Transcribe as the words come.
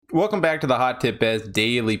Welcome back to the Hot Tip Bets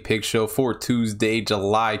Daily Pick Show for Tuesday,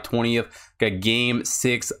 July 20th. Got Game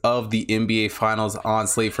 6 of the NBA Finals on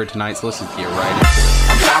slate for tonight, so let's just get right into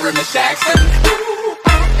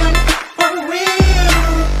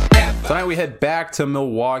it. Tonight we head back to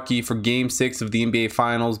Milwaukee for Game 6 of the NBA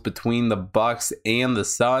Finals between the Bucks and the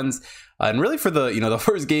Suns. And really for the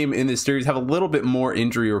first game in this series, have a little bit more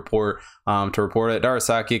injury report to report. Dario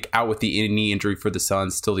Saric out with the knee injury for the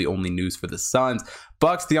Suns, still the only news for the Suns.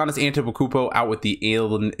 Bucks, Giannis Antetokounmpo out with the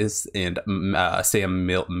ALS, and Sam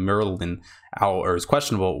Merlin out or is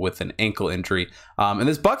questionable with an ankle injury. And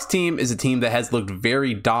this Bucks team is a team that has looked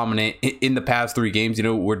very dominant in the past 3 games. You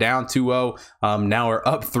know, we're down 2-0, now we're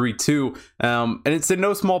up 3-2, and it's in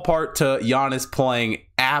no small part to Giannis playing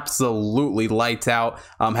absolutely lights out.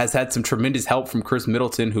 Has had some tremendous help from Chris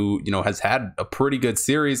Middleton, who has had a pretty good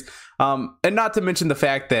series, and not to mention the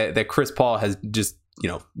fact that Chris Paul has just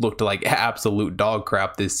looked like absolute dog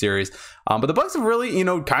crap this series. But the Bucks have really,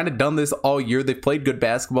 kind of done this all year. They've played good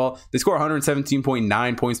basketball. They score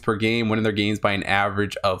 117.9 points per game, winning their games by an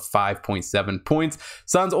average of 5.7 points.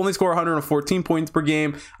 Suns only score 114 points per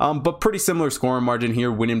game, but pretty similar scoring margin here,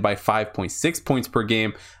 winning by 5.6 points per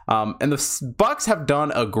game. And the Bucks have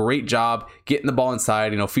done a great job getting the ball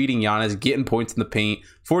inside, feeding Giannis, getting points in the paint,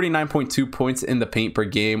 49.2 points in the paint per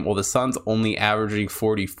game, while the Suns only averaging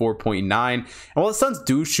 44.9. And while the Suns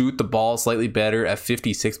do shoot the ball slightly better at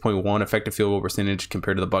 56.1 effective field goal percentage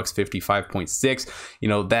compared to the Bucks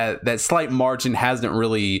 55.6, that slight margin hasn't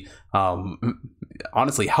really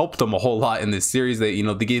honestly helped them a whole lot in this series.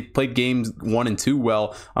 They played games 1 and 2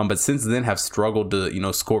 well, but since then have struggled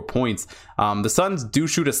to score points. The Suns do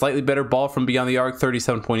shoot a slightly better ball from beyond the arc,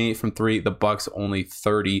 37.8 from 3. The Bucks only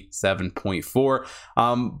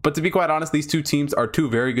 37.4. But to be quite honest, these two teams are two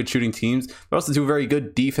very good shooting teams. They're also two very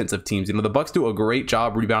good defensive teams. The Bucks do a great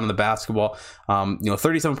job rebounding the basketball.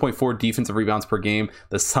 37.4 defensive rebounds per game.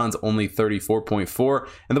 The Suns only 34.4.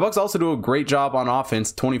 And the Bucks also do a great job on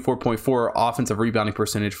offense, 24.4 offensive rebounding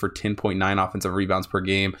percentage for 10.9 offensive rebounds per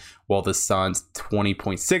game, while the Suns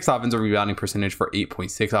 20.6 offensive rebounding percentage for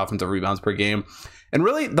 8.6 offensive rebounds per game. And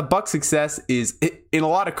really, the Bucks' success is in a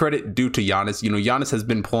lot of credit due to Giannis. Giannis has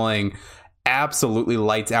been playing absolutely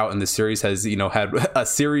lights out in this series, has had a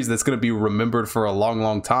series that's going to be remembered for a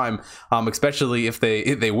long time, especially if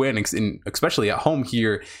they win, especially at home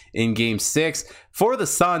here in Game 6. For the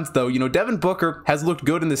Suns, though, Devin Booker has looked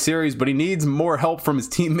good in the series, but he needs more help from his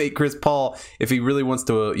teammate Chris Paul if he really wants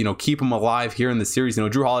to keep him alive here in the series.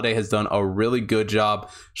 Jrue Holiday has done a really good job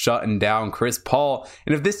shutting down Chris Paul,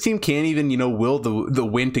 and if this team can't even will the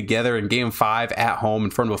win together in Game 5 at home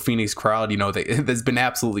in front of a Phoenix crowd, that's been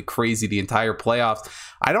absolutely crazy the entire playoffs.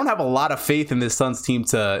 I don't have a lot of faith in this Suns team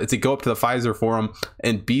to go up to the Pfizer Forum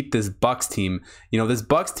and beat this Bucks team. This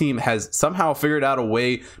Bucks team has somehow figured out a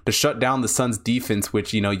way to shut down the Suns defense,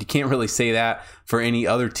 which you can't really say that for any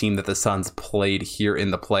other team that the Suns played here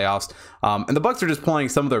in the playoffs. And the Bucks are just playing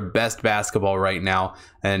some of their best basketball right now,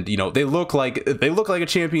 and they look like a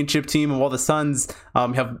championship team. And while the Suns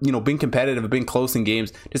have been competitive, have been close in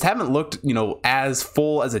games, just haven't looked as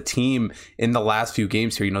full as a team in the last few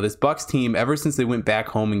games here. This Bucks team, ever since they went back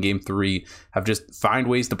home in Game 3, have just find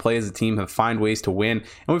ways to play as a team, have find ways to win,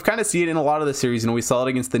 and we've kind of seen it in a lot of the series. We saw it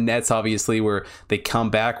against the Nets, obviously, where they come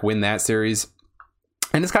back, win that series.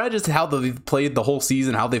 And it's kind of just how they've played the whole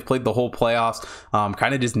season, how they've played the whole playoffs,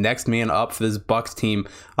 kind of just next man up for this Bucks team.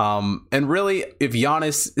 And really, if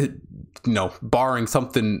Giannis, barring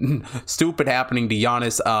something stupid happening to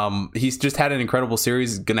Giannis, he's just had an incredible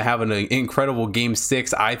series, going to have an incredible Game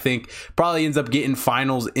 6, I think. Probably ends up getting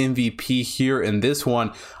finals MVP here in this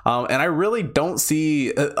one. And I really don't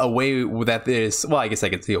see a way that this, well, I guess I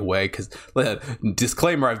can see a way, because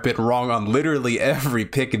disclaimer, I've been wrong on literally every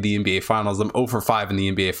pick in the NBA Finals. I'm 0-for-5 in the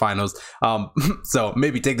NBA Finals. So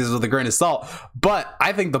maybe take this with a grain of salt. But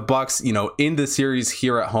I think the Bucks, in the series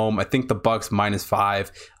here at home, I think the Bucks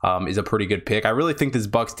 -5 is a pretty good pick. I really think this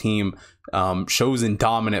Bucks team shows in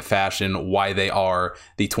dominant fashion why they are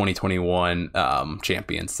the 2021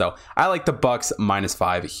 champions. So I like the Bucks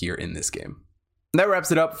 -5 here in this game. That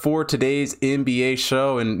wraps it up for today's NBA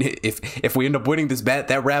show, and if we end up winning this bet,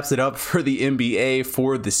 that wraps it up for the NBA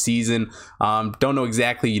for the season. Don't know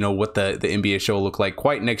exactly what the NBA show will look like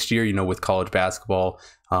quite next year, with college basketball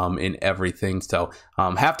and everything. So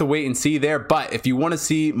have to wait and see there. But if you want to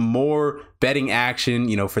see more betting action,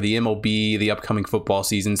 for the MLB, the upcoming football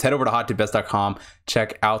seasons, head over to hottipbets.com.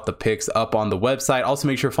 Check out the picks up on the website. Also,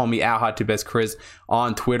 make sure to follow me at hottipbetschris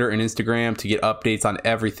on Twitter and Instagram to get updates on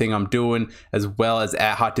everything I'm doing, as well as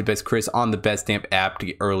at hottipbetschris on the BetStamp app to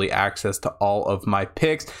get early access to all of my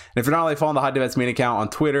picks. And if you're not already following the Hot Tip Bets main account on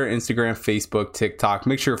Twitter, Instagram, Facebook, TikTok,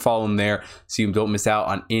 make sure to follow them there so you don't miss out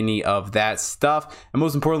on any of that stuff. And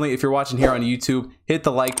most importantly, if you're watching here on YouTube, hit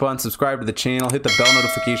the like button, subscribe to the channel, hit the bell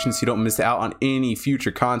notification so you don't miss out on any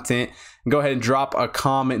future content. And go ahead and drop a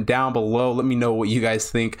comment down below. Let me know what you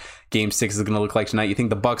guys think Game 6 is going to look like tonight. You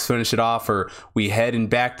think the Bucks finish it off, or we heading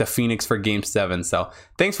back to Phoenix for Game 7? So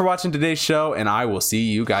thanks for watching today's show, and I will see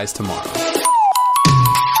you guys tomorrow.